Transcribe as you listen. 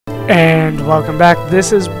And welcome back.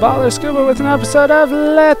 This is Baller Scuba with an episode of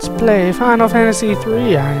Let's Play Final Fantasy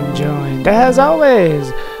III. I am joined, as always,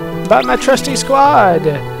 by my trusty squad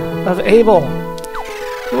of Abel.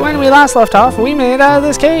 When we last left off, we made it out of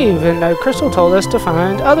this cave, and Crystal told us to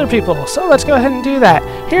find other people. So let's go ahead and do that.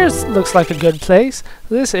 Here's looks like a good place.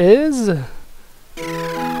 This is the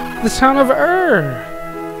town of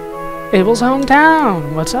Abel's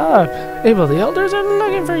hometown. What's up? Abel, the elders are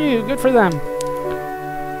looking for you. Good for them.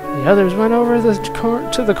 The others went over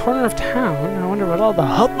to the corner of town. I wonder what all the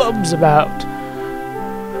hubbub's about.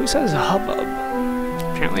 Who says hubbub?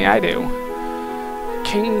 Apparently I do.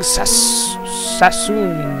 King Sassoon.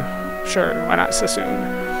 Sure, why not Sassoon?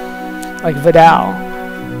 Like Vidal.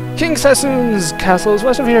 King Sassoon's castle is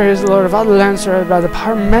west of here. He is the lord of all the lands surrounded by the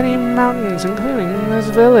many mountains, including this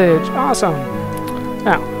village. Awesome.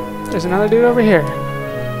 Now, there's another dude over here.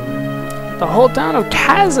 The whole town of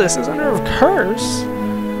Kazis is under a curse.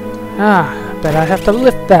 I bet I have to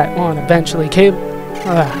lift that one eventually, Cable.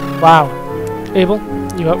 Wow. Abel,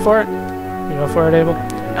 you up for it? You up for it, Abel?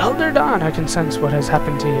 Elder Dawn, I can sense what has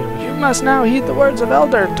happened to you. You must now heed the words of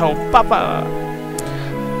Elder Topapa.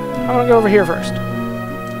 I'm gonna go over here first.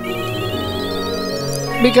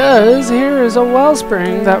 Because here is a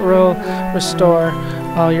wellspring that will restore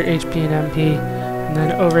all your HP and MP. And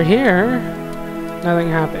then over here, nothing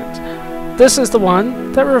happens. This is the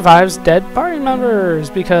one that revives dead party members,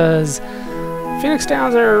 because Phoenix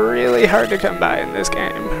Downs are really hard to come by in this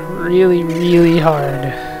game. Really, really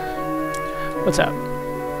hard. What's up?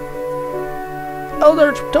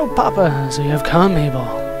 Elder Topapa, so you have come, Abel.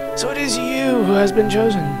 So it is you who has been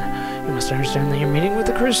chosen. You must understand that your meeting with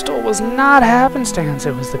the crystal was not happenstance.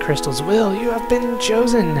 It was the crystal's will. You have been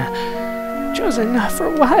chosen. Chosen for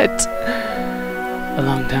what? A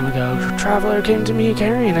long time ago, a traveler came to me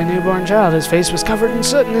carrying a newborn child. His face was covered in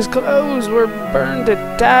soot and his clothes were burned to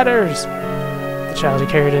tatters. The child he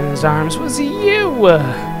carried in his arms was you!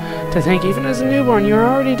 To think, even as a newborn, you are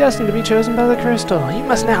already destined to be chosen by the crystal. You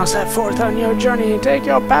must now set forth on your journey. Take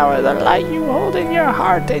your power, the light you hold in your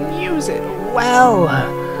heart, and use it well.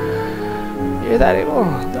 Hear that, Abel?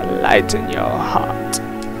 The light in your heart.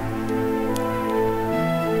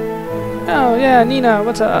 Oh, yeah, Nina,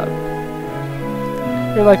 what's up?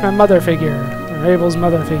 You're like my mother figure, or Abel's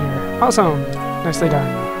mother figure. Awesome. Nicely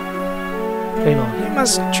done. Abel, you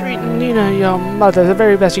must treat Nina, your mother, the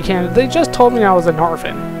very best you can. They just told me I was an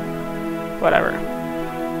orphan. Whatever.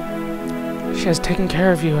 She has taken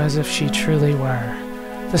care of you as if she truly were.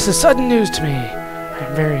 This is sudden news to me.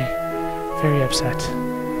 I'm very, very upset.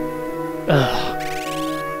 Ugh.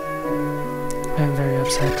 I'm very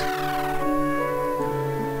upset.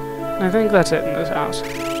 I think that's it in this house.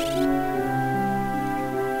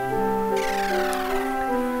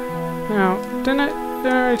 Now, didn't I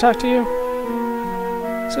already talk to you?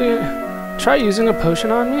 So try using a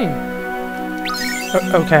potion on me.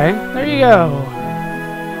 Okay, there you go.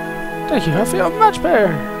 Thank you, I feel much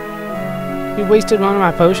better. You wasted one of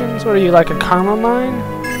my potions? What are you, like a karma mine?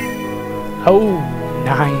 Oh,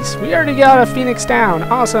 nice. We already got a Phoenix down.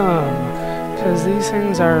 Awesome. Because these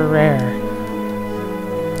things are rare.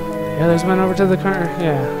 The others went over to the corner.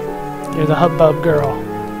 Yeah. You're the hubbub girl.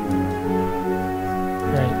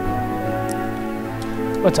 Right.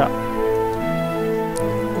 What's up?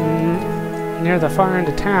 Near the far end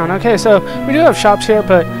of town. Okay, so we do have shops here,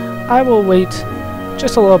 but I will wait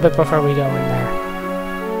just a little bit before we go in there.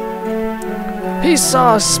 He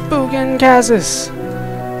saw Spookin' Kazis.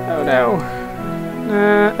 Oh no.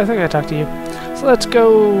 I think I talked to you. So let's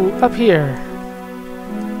go up here.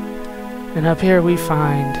 And up here we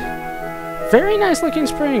find very nice looking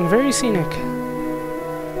spring, very scenic.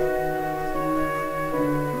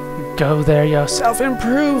 Go there yourself.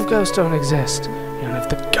 Improve. Ghosts don't exist. You don't have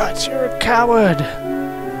the guts. You're a coward.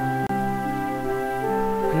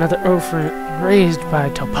 Another orphan raised by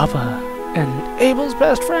Topapa, and Abel's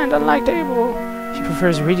best friend. Unlike Abel, he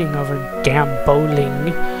prefers reading over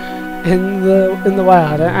gambling in the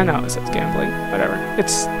wild. I know it says gambling. Whatever. It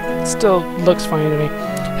still looks funny to me.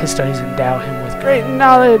 His studies endow him with great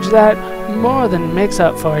knowledge that more than makes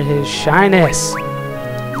up for his shyness.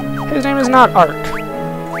 His name is not Ark.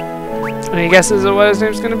 Any guesses of what his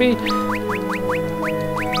name's gonna be?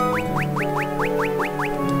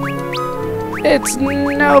 It's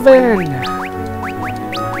Novin!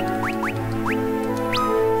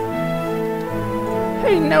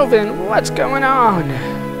 Hey Novin, what's going on?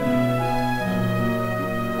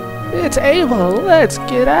 It's Abel, let's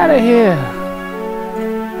get out of here!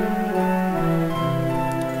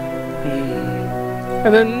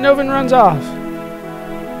 And then Novin runs off.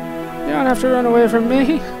 You don't have to run away from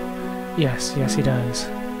me. Yes, yes he does.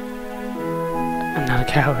 I'm not a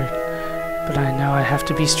coward, but I know I have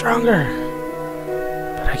to be stronger.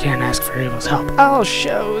 But I can't ask for Abel's help. I'll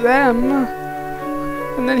show them.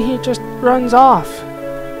 And then he just runs off.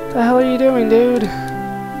 The hell are you doing, dude?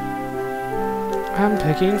 I'm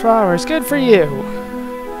picking flowers. Good for you.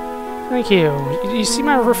 Thank you. You see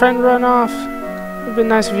my friend run off? It would have been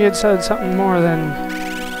nice if you had said something more than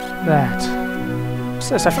that. What's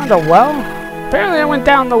this? I found a well? Apparently I went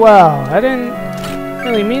down the well. I didn't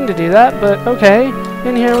really mean to do that, but okay.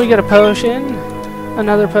 In here we get a potion,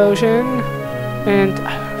 another potion, and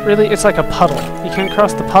really it's like a puddle. You can't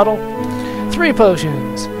cross the puddle. 3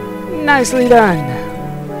 potions. Nicely done.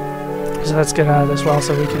 So let's get out of this well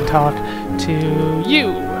so we can talk to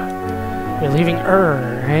you. You're leaving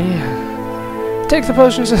eh? Take the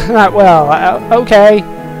potions to that well. Okay.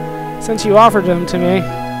 Since you offered them to me,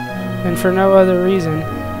 and for no other reason.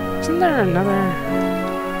 Isn't there another...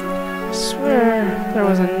 I swear there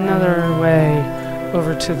was another way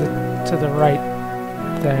over to the right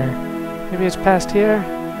there. Maybe it's past here?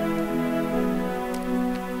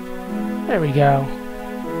 There we go.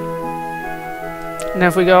 Now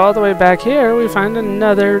if we go all the way back here, we find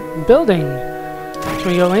another building. Can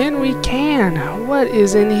we go in? We can. What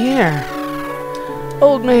is in here?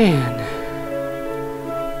 Old man.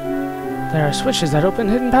 There are switches that open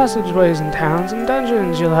hidden passageways in towns and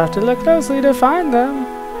dungeons. You'll have to look closely to find them.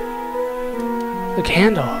 The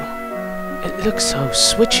candle. It looks so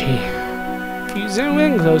switchy. If you zoom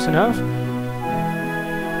in close enough,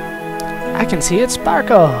 I can see it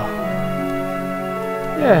sparkle.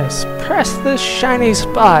 Yes, press this shiny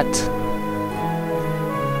spot.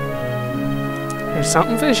 There's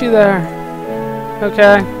something fishy there.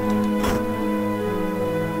 Okay.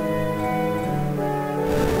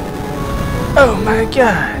 Oh my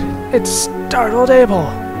god, it startled Abel.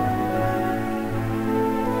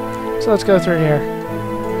 So let's go through here.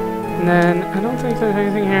 And then, I don't think there's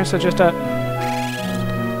anything here, so just up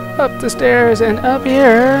the stairs, and up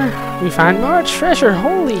here, we find more treasure.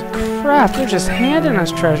 Holy crap, they're just handing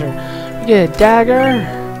us treasure. We get a dagger,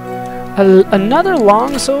 another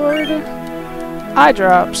longsword, eye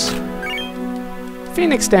drops,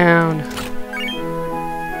 phoenix down,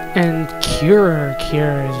 and cure.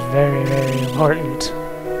 Cure is very, very important.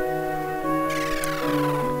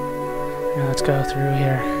 Now let's go through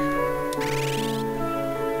here.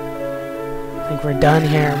 I think we're done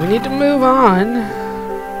here. We need to move on.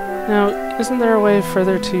 Now, isn't there a way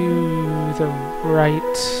further to the right?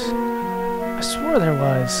 I swore there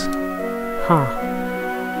was. Huh.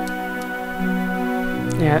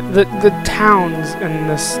 Yeah, the towns in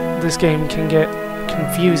this game can get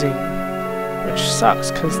confusing, which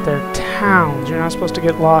sucks because they're towns. You're not supposed to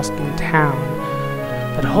get lost in town.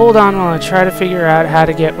 But hold on while I try to figure out how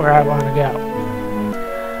to get where I want to go.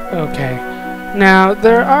 Okay. Now,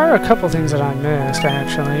 there are a couple things that I missed,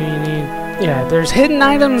 actually. Yeah, there's hidden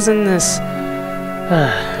items in this.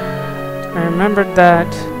 I remembered that.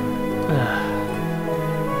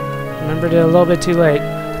 I remembered it a little bit too late.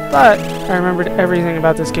 But I remembered everything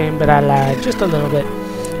about this game, but I lied just a little bit.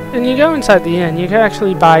 And you go inside the inn, you can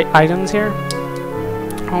actually buy items here.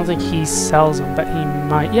 I don't think he sells them, but he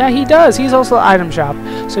might. Yeah, he does. He's also an item shop.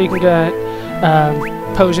 So you can get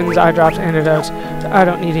potions, eye drops, antidotes. I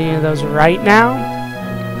don't need any of those right now.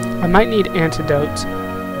 I might need antidotes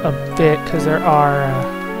a bit because there are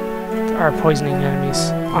poisoning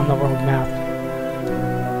enemies on the world map.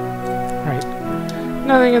 Right.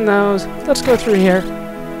 Nothing in those. Let's go through here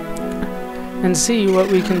and see what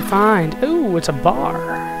we can find. Ooh, it's a bar.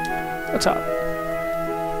 What's up?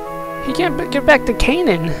 He can't get back to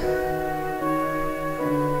Canaan.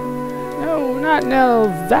 No, not Nell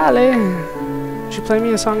Valley. Would you play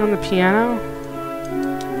me a song on the piano?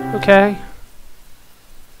 Okay.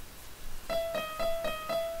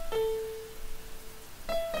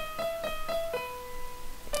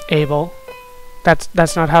 Abel.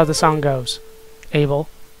 That's not how the song goes. Abel.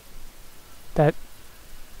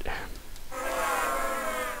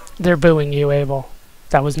 They're booing you, Abel.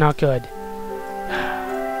 That was not good.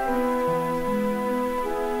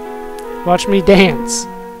 Watch me dance.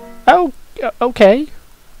 Oh, okay.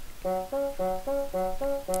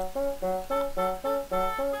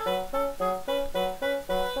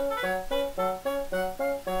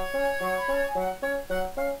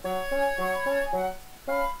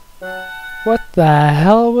 What the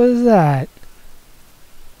hell was that?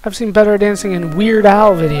 I've seen better dancing in Weird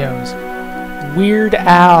Al videos. Weird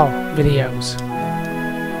Al videos.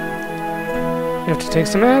 You have to take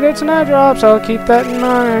some edits and eye drops. I'll keep that in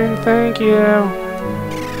mind. Thank you.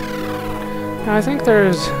 Now, I think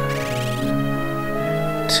there's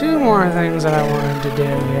 2 more things that I wanted to do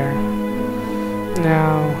here.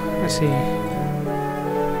 Now, let's see.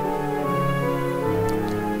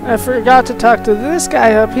 I forgot to talk to this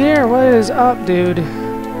guy up here. What is up, dude?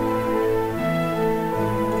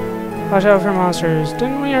 Watch out for monsters.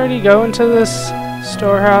 Didn't we already go into this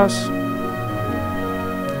storehouse?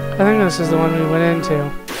 I think this is the one we went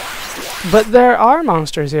into. But there are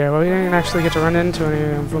monsters here. Well, we didn't actually get to run into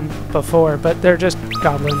any of them before, but they're just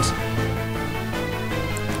goblins.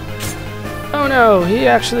 Oh no, he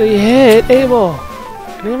actually hit Abel.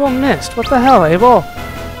 And Abel missed. What the hell, Abel?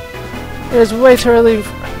 It was way too early.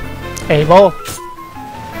 Abel?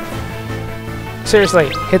 Seriously,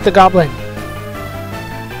 hit the goblin.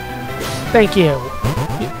 Thank you.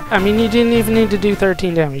 I mean, you didn't even need to do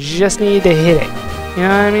 13 damage. You just needed to hit it. You know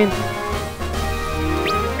what I mean?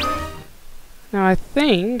 Now I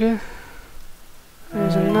think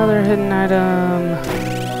there's another hidden item.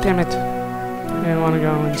 Damn it. I didn't want to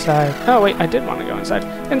go inside. Oh wait, I did want to go inside.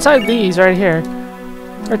 Inside these right here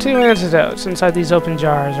are 2 antidotes inside these open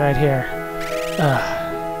jars right here.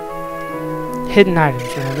 Hidden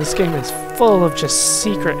items, man. This game is full of just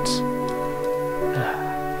secrets.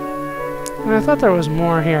 And I thought there was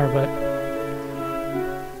more here, but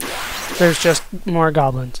there's just more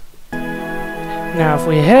goblins. Now if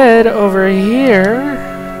we head over here,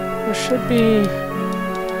 there should be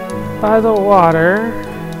by the water.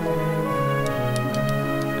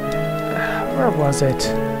 Where was it?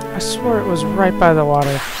 I swore it was right by the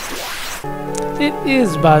water. It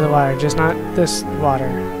is by the water, just not this water.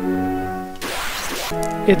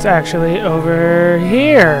 It's actually over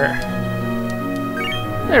here.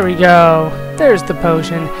 There we go. There's the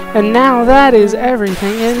potion. And now that is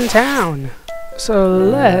everything in town. So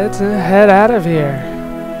let's head out of here.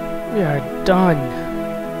 We are done.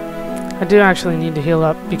 I do actually need to heal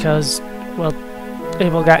up because, well,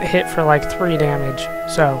 Abel got hit for like 3 damage.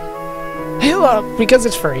 So, heal up because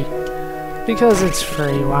it's free. Because it's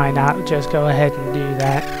free, why not just go ahead and do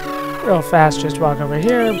that? Real fast, just walk over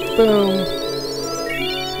here. Boom.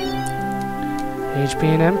 HP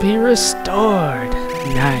and MP restored.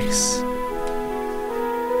 Nice.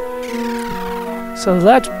 So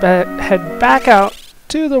let's head back out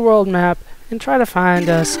to the world map and try to find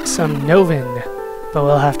us some Novin. But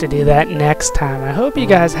we'll have to do that next time. I hope you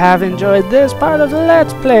guys have enjoyed this part of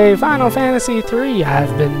Let's Play Final Fantasy III.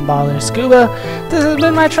 I've been Baller Scuba. This has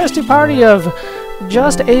been my trusty party of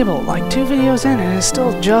Just Abel. Like 2 videos in and it's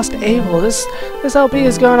still Just Abel. This LP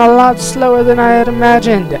is going a lot slower than I had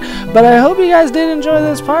imagined. But I hope you guys did enjoy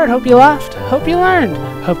this part. Hope you laughed. Hope you learned.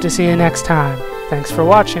 Hope to see you next time. Thanks for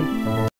watching.